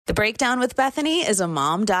The Breakdown with Bethany is a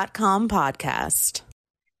mom.com podcast.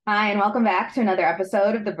 Hi, and welcome back to another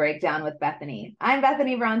episode of The Breakdown with Bethany. I'm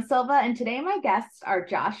Bethany Brown Silva, and today my guests are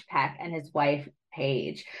Josh Peck and his wife,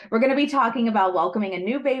 Paige. We're going to be talking about welcoming a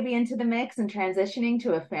new baby into the mix and transitioning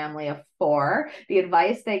to a family of 4, the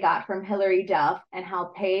advice they got from Hilary Duff, and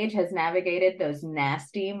how Paige has navigated those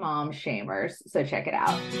nasty mom shamers. So check it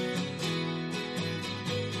out.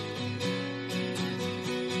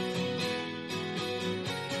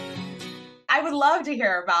 I would love to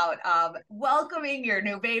hear about welcoming your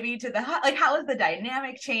new baby to the like. How is the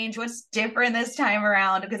dynamic change? What's different this time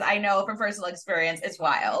around? Because I know from personal experience, it's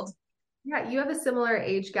wild. Yeah, you have a similar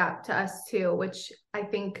age gap to us too, which I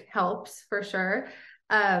think helps for sure.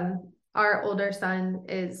 Our older son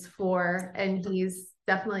is 4, and he's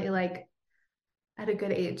definitely like at a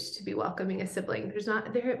good age to be welcoming a sibling.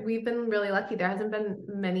 We've been really lucky. There hasn't been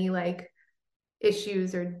many like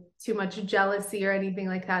issues or too much jealousy or anything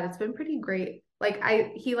like that. It's been pretty great. Like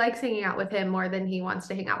he likes hanging out with him more than he wants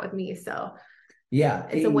to hang out with me. So yeah,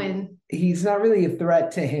 it's a win. He's not really a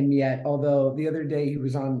threat to him yet. Although the other day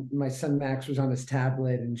my son Max was on his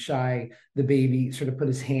tablet, and Shy, the baby, sort of put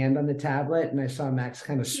his hand on the tablet, and I saw Max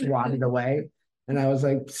kind of swat it away. And I was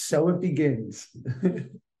like, so it begins.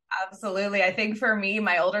 Absolutely. I think for me,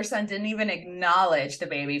 my older son didn't even acknowledge the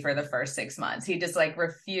baby for the first 6 months. He just like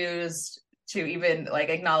refused to even like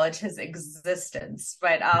acknowledge his existence.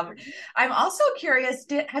 But I'm also curious,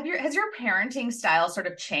 has your parenting style sort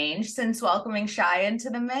of changed since welcoming Shy into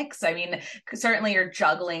the mix? I mean, certainly you're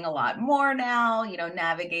juggling a lot more now,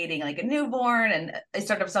 navigating like a newborn and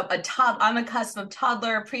sort of on the cusp of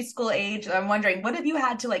toddler, preschool age. I'm wondering, what have you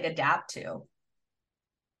had to like adapt to?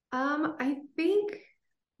 I think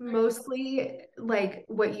mostly like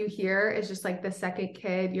what you hear is just like the second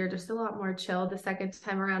kid, you're just a lot more chill the second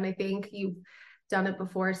time around. I think you've done it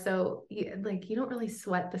before, so you don't really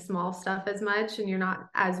sweat the small stuff as much, and you're not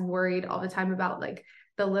as worried all the time about like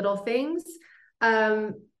the little things. Yeah,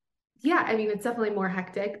 I mean, it's definitely more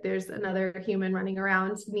hectic. There's another human running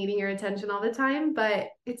around needing your attention all the time, but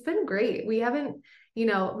it's been great. We haven't,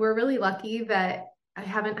 we're really lucky that I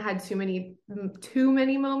haven't had too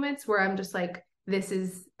many moments where I'm just like,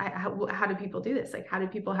 how do people do this? Like, how do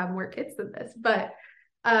people have more kids than this? But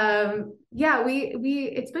yeah,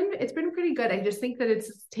 it's been pretty good. I just think that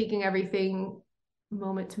it's taking everything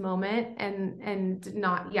moment to moment and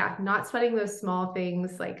not sweating those small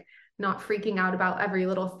things, like not freaking out about every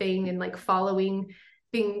little thing and like following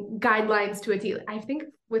guidelines to a T. I think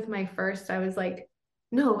with my first, I was like,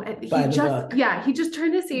 no, he just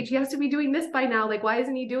turned this age. He has to be doing this by now. Like, why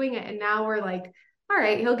isn't he doing it? And now we're like, all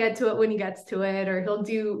right, he'll get to it when he gets to it, or he'll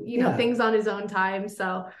do, things on his own time.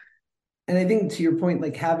 So. And I think to your point,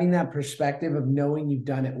 like having that perspective of knowing you've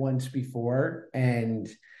done it once before, and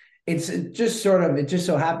it just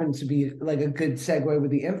so happens to be like a good segue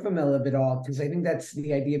with the infamil of it all, because I think that's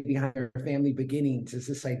the idea behind our family beginnings, is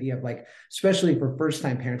this idea of like, especially for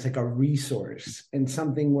first-time parents, like a resource and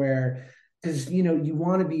something where, because you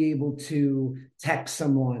want to be able to text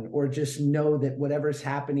someone or just know that whatever's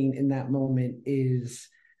happening in that moment is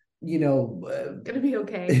gonna be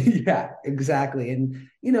okay. Yeah, exactly. And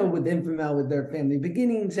with Infamel, with their Family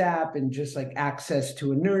Beginnings app, and just like access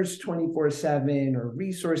to a nurse 24/7 or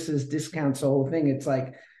resources, discounts, the whole thing, it's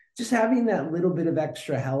like just having that little bit of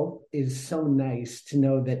extra help is so nice to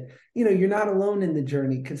know that you're not alone in the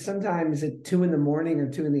journey. Because sometimes at 2 a.m.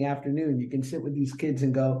 or 2 p.m, you can sit with these kids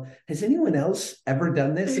and go, has anyone else ever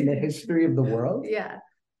done this in the history of the world? Yeah.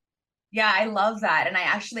 Yeah, I love that. And I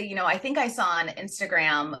actually, I think I saw on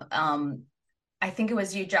Instagram, I think it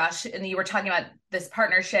was you, Josh, and you were talking about this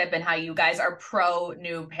partnership and how you guys are pro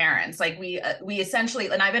new parents. Like we essentially,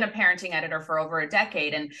 and I've been a parenting editor for over a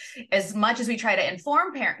decade. And as much as we try to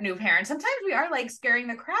inform new parents, sometimes we are like scaring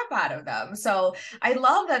the crap out of them. So I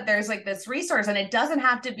love that there's like this resource, and it doesn't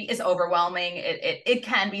have to be, it's overwhelming. It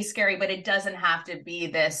can be scary, but it doesn't have to be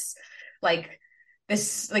this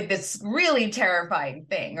this really terrifying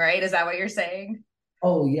thing, right? Is that what you're saying?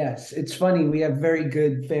 Oh, yes. It's funny. We have very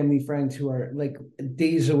good family friends who are like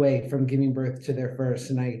days away from giving birth to their first.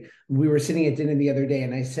 And we were sitting at dinner the other day,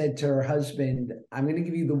 and I said to her husband, I'm going to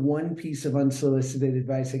give you the one piece of unsolicited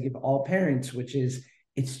advice I give all parents, which is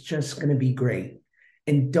it's just going to be great.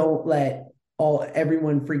 And don't let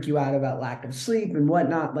everyone freak you out about lack of sleep and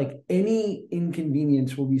whatnot. Like any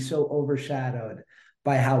inconvenience will be so overshadowed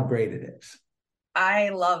by how great it is. I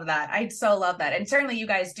love that. I so love that. And certainly you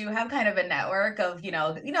guys do have kind of a network of,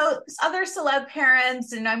 other celeb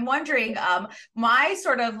parents. And I'm wondering, my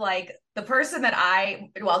sort of like the person that I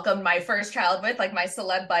welcomed my first child with, like my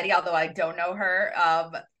celeb buddy, although I don't know her,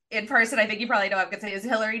 in person, I think you probably know I'm going to say, is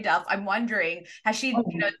Hillary Duff. I'm wondering, has she, Oh,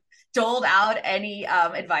 doled out any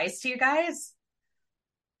advice to you guys?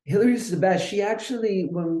 Hillary's the best. She actually,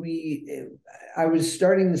 I was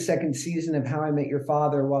starting the second season of How I Met Your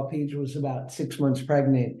Father while Paige was about 6 months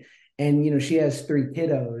pregnant. And, she has three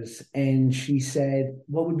kiddos. And she said,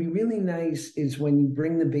 what would be really nice is when you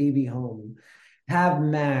bring the baby home, have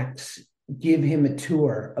Max give him a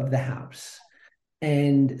tour of the house.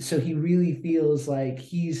 And so he really feels like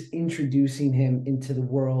he's introducing him into the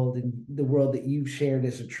world and the world that you've shared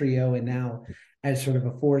as a trio and now as sort of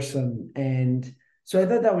a foursome. And so I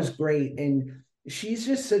thought that was great. And she's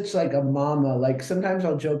just such like a mama. Like sometimes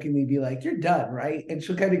I'll jokingly be like, you're done, right? And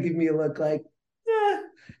she'll kind of give me a look like, yeah.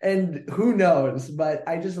 And who knows? But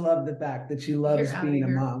I just love the fact that she loves being a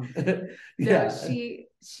mom. No, Yeah.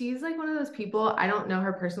 she's like one of those people. I don't know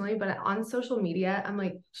her personally, but on social media, I'm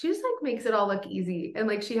like, she just like makes it all look easy. And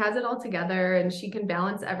like she has it all together and she can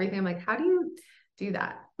balance everything. I'm like, how do you do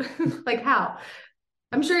that? Like how?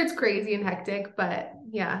 I'm sure it's crazy and hectic, but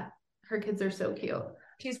yeah, her kids are so cute.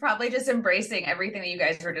 She's probably just embracing everything that you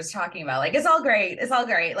guys were just talking about. Like, it's all great. It's all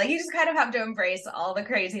great. Like, you just kind of have to embrace all the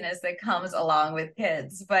craziness that comes along with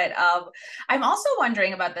kids. But I'm also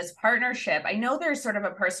wondering about this partnership. I know there's sort of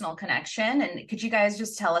a personal connection. And could you guys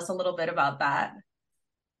just tell us a little bit about that?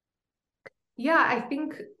 Yeah, I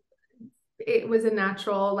think it was a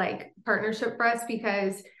natural like partnership for us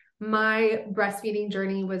because my breastfeeding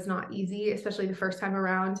journey was not easy, especially the first time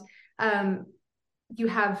around. You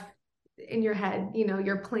have in your head,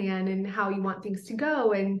 your plan and how you want things to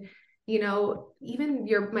go. And, even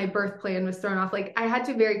my birth plan was thrown off. Like I had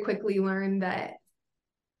to very quickly learn that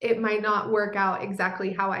it might not work out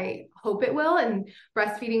exactly how I hope it will. And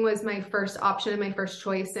breastfeeding was my first option and my first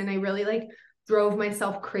choice. And I really like drove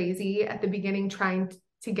myself crazy at the beginning trying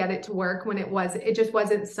to get it to work when it just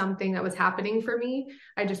wasn't something that was happening for me.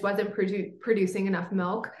 I just wasn't producing enough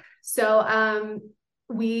milk. So,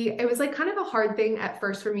 it was like kind of a hard thing at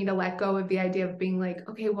first for me to let go of the idea of being like,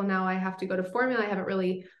 okay, well now I have to go to formula. I haven't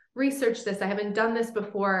really researched this. I haven't done this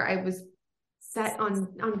before. I was set on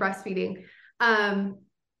breastfeeding.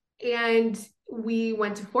 And we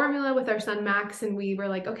went to formula with our son Max and we were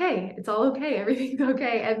like, okay, it's all okay. Everything's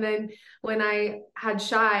okay. And then when I had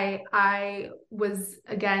Shy, I was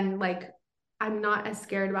again, like, I'm not as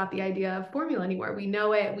scared about the idea of formula anymore. We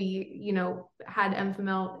know it. We, had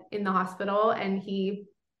Enfamil in the hospital and he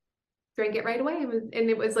drank it right away. And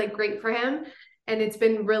it was like great for him. And it's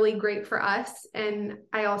been really great for us. And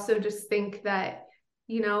I also just think that,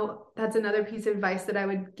 that's another piece of advice that I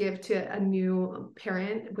would give to a new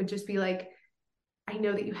parent would just be like, I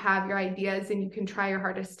know that you have your ideas and you can try your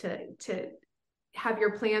hardest to have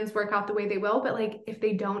your plans work out the way they will, but like, if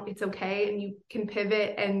they don't, it's okay. And you can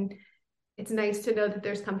pivot. And it's nice to know that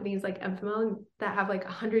there's companies like Enfamil that have like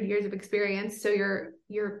 100 years of experience. So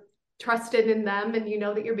you're trusted in them and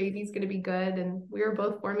that your baby's going to be good. And we were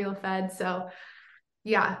both formula fed. So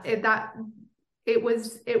yeah, it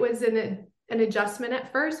was an adjustment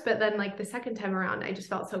at first, but then like the second time around, I just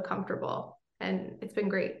felt so comfortable and it's been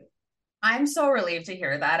great. I'm so relieved to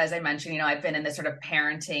hear that. As I mentioned, I've been in this sort of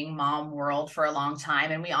parenting mom world for a long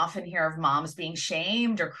time, and we often hear of moms being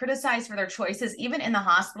shamed or criticized for their choices, even in the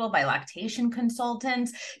hospital by lactation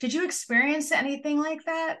consultants. Did you experience anything like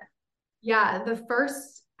that? Yeah,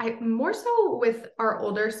 more so with our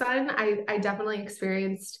older son, I definitely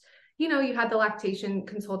experienced, you had the lactation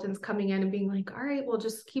consultants coming in and being like, all right, well,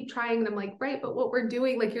 just keep trying. And I'm like, right, but what we're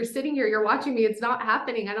doing, like you're sitting here, you're watching me, it's not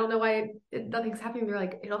happening. I don't know why nothing's happening. They're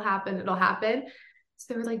like, it'll happen. So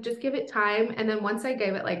they were like, just give it time. And then once I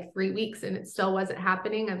gave it like 3 weeks and it still wasn't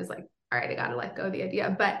happening, I was like, all right, I got to let go of the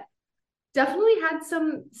idea. But definitely had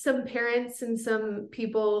some parents and some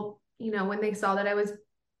people, when they saw that I was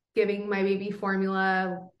giving my baby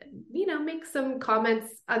formula, make some comments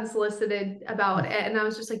unsolicited about it. And I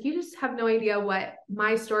was just like, you just have no idea what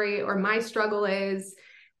my story or my struggle is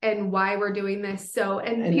and why we're doing this. So,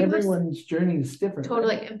 and everyone's journey is different.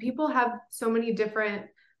 Totally. Right? And people have so many different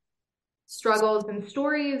struggles and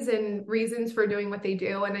stories and reasons for doing what they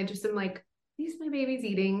do. And I just am like, at least my baby's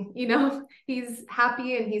eating, he's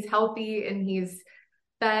happy and he's healthy and he's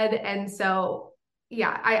fed. And so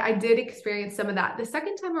yeah, I did experience some of that. The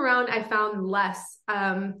second time around, I found less.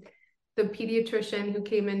 The pediatrician who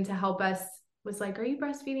came in to help us was like, are you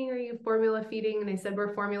breastfeeding? Are you formula feeding? And I said,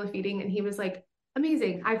 we're formula feeding. And he was like,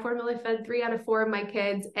 amazing. I formula fed 3 out of 4 of my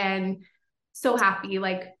kids and so happy.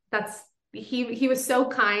 Like he was so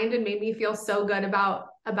kind and made me feel so good about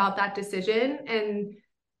that decision. And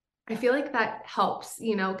I feel like that helps,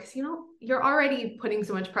 because, you're already putting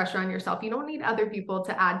so much pressure on yourself. You don't need other people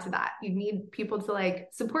to add to that. You need people to like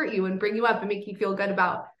support you and bring you up and make you feel good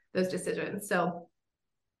about those decisions. So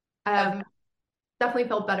definitely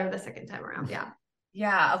felt better the second time around. Yeah.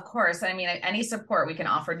 Yeah, of course. I mean, any support we can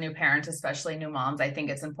offer new parents, especially new moms, I think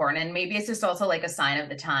it's important. And maybe it's just also like a sign of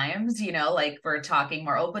the times, you know, like we're talking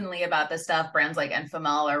more openly about this stuff. Brands like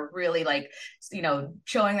Enfamil are really like, you know,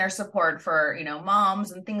 showing their support for, you know,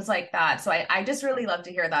 moms and things like that. So I just really love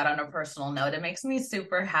to hear that on a personal note. It makes me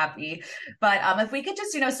super happy. But if we could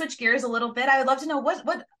just, you know, switch gears a little bit, I would love to know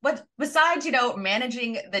what besides, you know,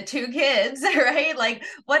 managing the two kids, right? Like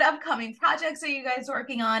what upcoming projects are you guys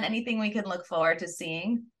working on? Anything we can look forward to seeing? The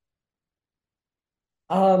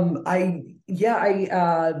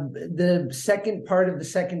second part of the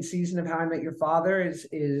second season of How I Met Your Father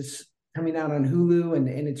is coming out on Hulu, and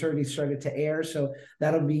it's already started to air. So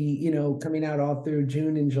that'll be, you know, coming out all through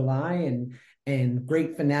June and July, and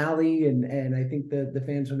great finale, and I think the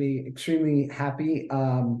fans will be extremely happy.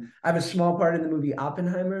 I have a small part in the movie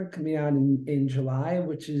Oppenheimer coming out in July,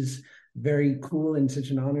 which is very cool and such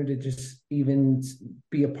an honor to just even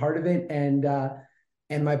be a part of it.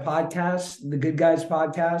 And my podcast, the Good Guys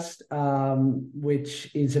podcast,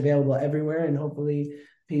 which is available everywhere, and hopefully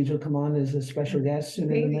Paige will come on as a special guest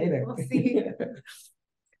sooner than later. We'll see.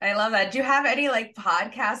 I love that. Do you have any like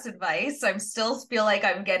podcast advice? I'm still feel like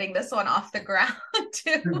I'm getting this one off the ground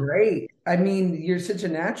too. Great. I mean, you're such a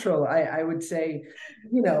natural. I would say,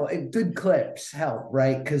 you know, good clips help,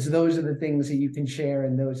 right? Because those are the things that you can share,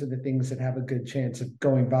 and those are the things that have a good chance of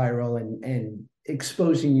going viral and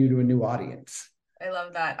exposing you to a new audience. I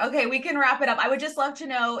love that. Okay, we can wrap it up. I would just love to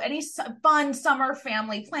know any fun summer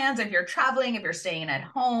family plans. If you're traveling, if you're staying at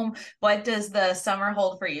home, what does the summer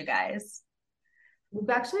hold for you guys? We've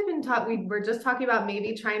actually been we were just talking about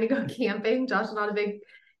maybe trying to go camping. Josh is not a big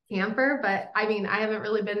camper, but I mean, I haven't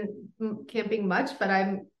really been camping much, but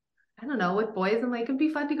I don't know, with boys, I'm like, it'd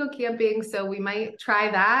be fun to go camping. So we might try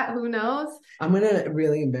that. Who knows? I'm going to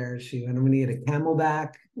really embarrass you, and I'm going to get a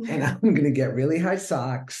Camelback, and I'm going to get really high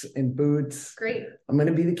socks and boots. Great. I'm going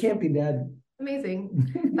to be the camping dad. Amazing.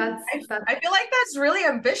 I feel like that's really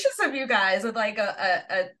ambitious of you guys with like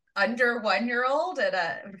a under 1-year-old and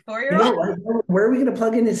a 4-year-old. You know, where are we going to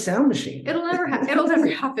plug in his sound machine? It'll never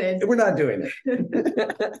happen. We're not doing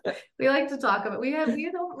it. We like to talk about we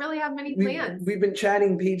don't really have many plans. We've been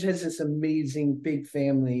chatting. Paige has this amazing big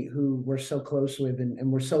family who we're so close with,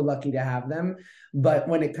 and we're so lucky to have them. But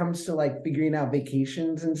when it comes to like figuring out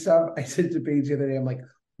vacations and stuff, I said to Paige the other day, I'm like,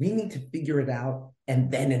 we need to figure it out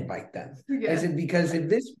and then invite them. Yeah. I said, because if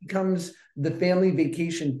this becomes the family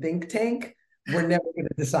vacation think tank, we're never going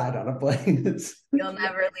to decide on a place. You'll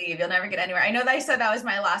never leave. You'll never get anywhere. I know that I said that was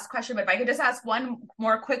my last question, but if I could just ask one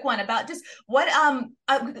more quick one about just what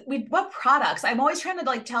products. I'm always trying to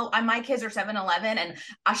like tell my kids are 7-11, and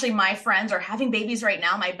actually my friends are having babies right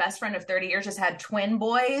now. My best friend of 30 years just had twin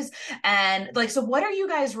boys, and like, so what are you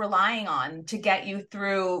guys relying on to get you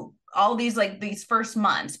through all these like these first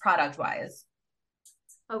months product wise?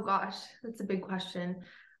 Oh gosh, that's a big question.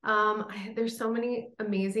 There's so many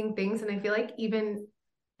amazing things, and I feel like even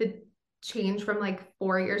the change from like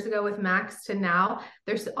 4 years ago with Max to now,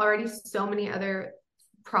 there's already so many other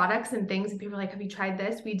products and things, and people are like, have you tried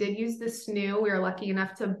this? We did use this new. We were lucky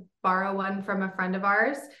enough to borrow one from a friend of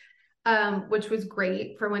ours, which was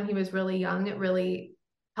great for when he was really young. It really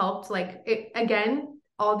helped. Like it, again,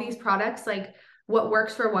 all these products, like what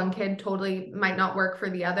works for one kid totally might not work for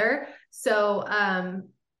the other. So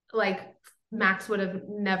like Max would have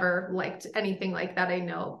never liked anything like that. I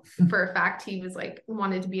know for a fact. He was like,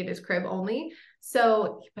 wanted to be in his crib only.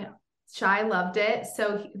 So, but Shai loved it.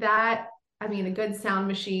 So that, I mean, a good sound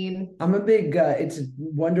machine. I'm a big, it's a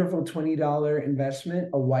wonderful $20 investment,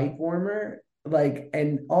 a wipe warmer, like,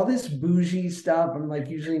 and all this bougie stuff. I'm like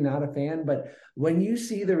usually not a fan, but when you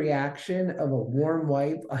see the reaction of a warm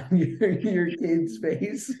wipe on your kid's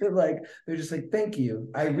face, like they're just like, thank you.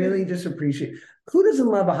 I really just appreciate. Who doesn't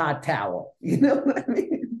love a hot towel? You know what I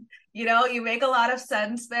mean? You know, you make a lot of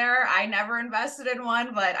sense there. I never invested in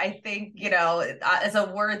one, but I think, you know, as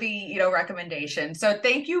a worthy, you know, recommendation. So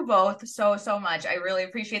thank you both so much. I really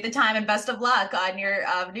appreciate the time, and best of luck on your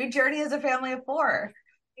new journey as a family of 4.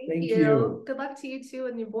 Thank you. Good luck to you too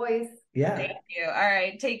and your boys. Yeah. Thank you. All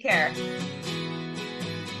right. Take care.